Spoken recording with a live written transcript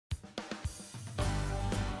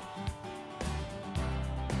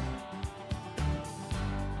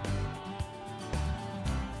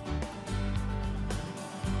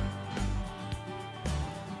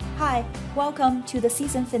Hi, welcome to the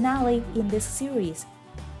season finale in this series.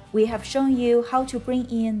 We have shown you how to bring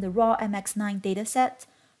in the raw MX9 dataset,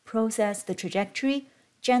 process the trajectory,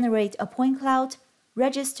 generate a point cloud,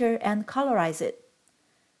 register and colorize it.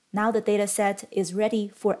 Now the dataset is ready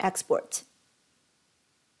for export.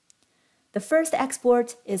 The first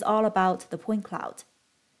export is all about the point cloud.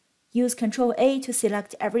 Use Ctrl-A to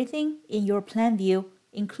select everything in your plan view,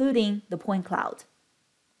 including the point cloud.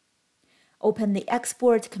 Open the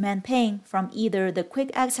Export command pane from either the Quick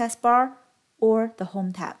Access bar or the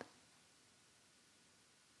Home tab.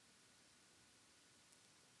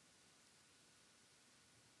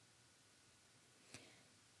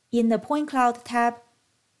 In the Point Cloud tab,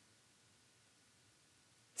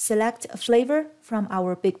 select a flavor from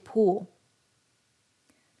our big pool.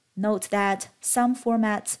 Note that some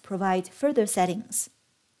formats provide further settings.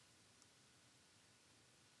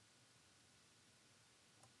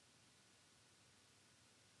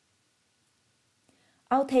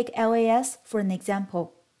 I'll take LAS for an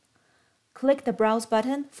example. Click the Browse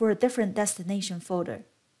button for a different destination folder.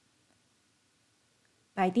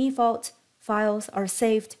 By default, files are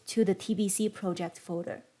saved to the TBC project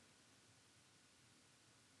folder.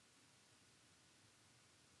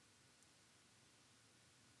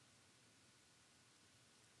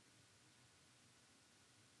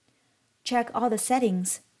 Check all the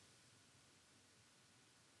settings.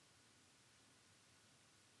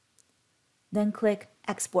 Then click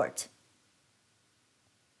Export.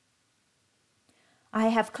 I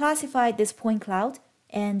have classified this point cloud,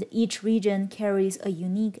 and each region carries a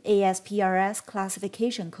unique ASPRS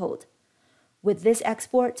classification code. With this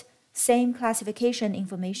export, same classification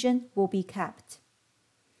information will be kept.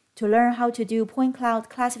 To learn how to do point cloud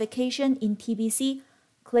classification in TBC,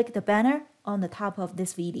 click the banner on the top of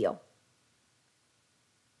this video.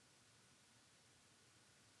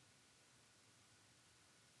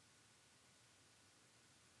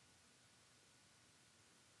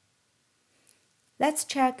 Let's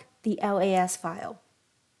check the LAS file.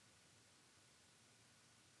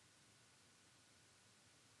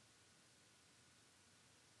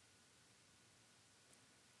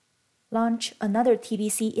 Launch another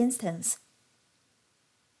TBC instance.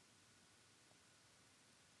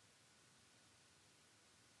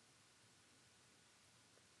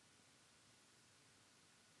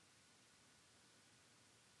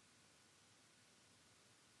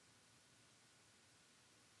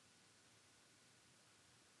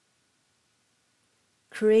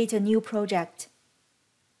 Create a new project.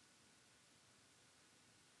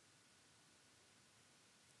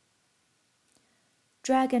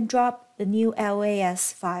 Drag and drop the new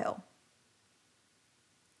LAS file.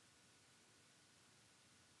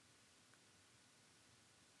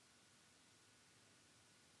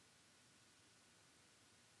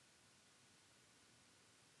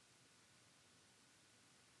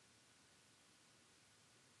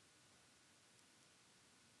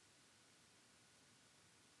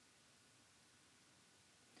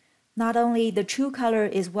 Not only the true color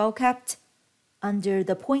is well kept, under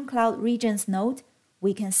the Point Cloud Regions node,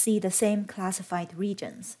 we can see the same classified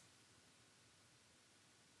regions.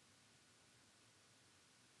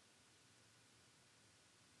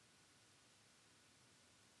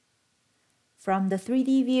 From the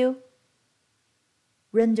 3D view,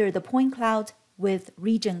 render the point cloud with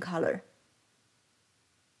region color.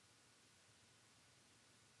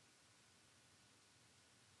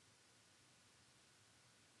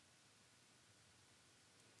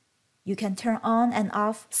 You can turn on and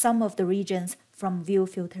off some of the regions from View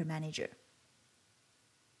Filter Manager.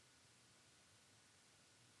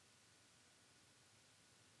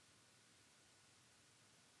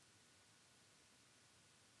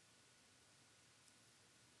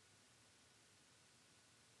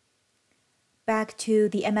 Back to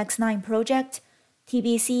the MX9 project,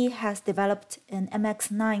 TBC has developed an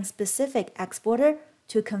MX9 specific exporter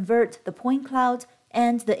to convert the point cloud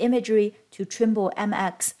and the imagery to Trimble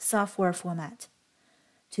MX software format.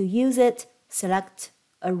 To use it, select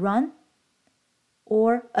a run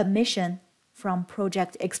or a mission from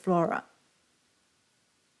Project Explorer.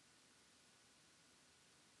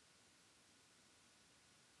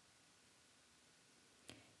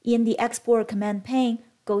 In the Export command pane,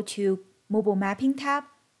 go to Mobile Mapping tab,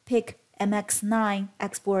 pick MX9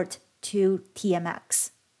 Export to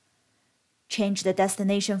TMX. Change the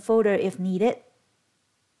destination folder if needed.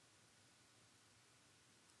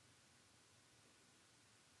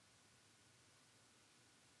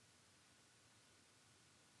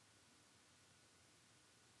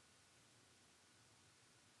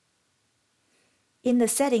 In the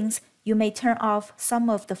settings, you may turn off some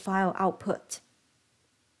of the file output.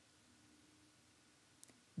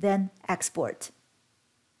 then export.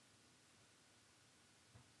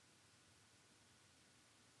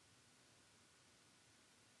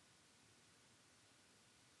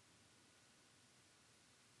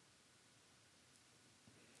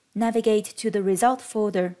 Navigate to the Result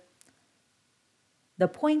folder. The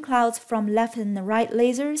point clouds from left and right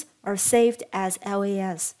lasers are saved as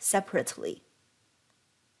LAS separately.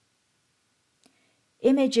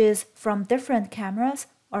 Images from different cameras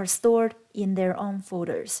are stored in their own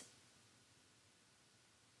folders.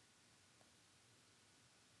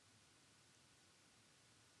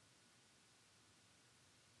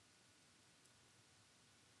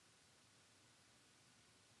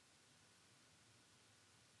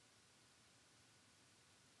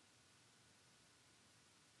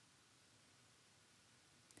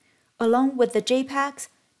 Along with the JPEGs,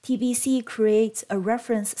 TBC creates a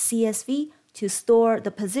reference CSV to store the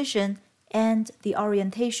position and the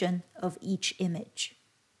orientation of each image.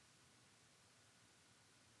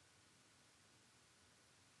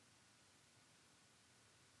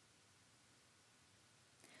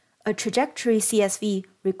 A trajectory CSV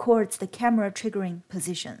records the camera triggering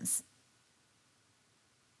positions.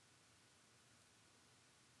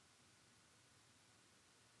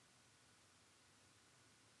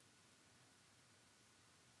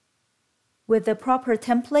 With the proper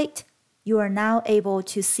template, you are now able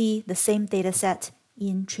to see the same dataset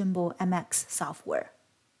in Trimble MX software.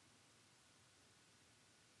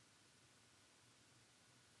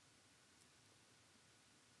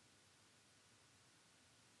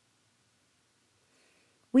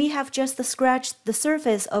 We have just scratched the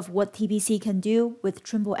surface of what TBC can do with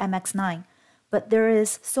Trimble MX9, but there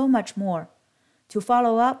is so much more. To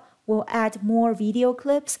follow up, we'll add more video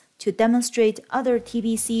clips to demonstrate other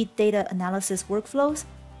TBC data analysis workflows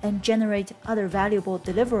and generate other valuable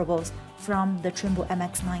deliverables from the Trimble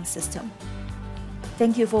MX9 system.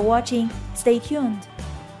 Thank you for watching. Stay tuned.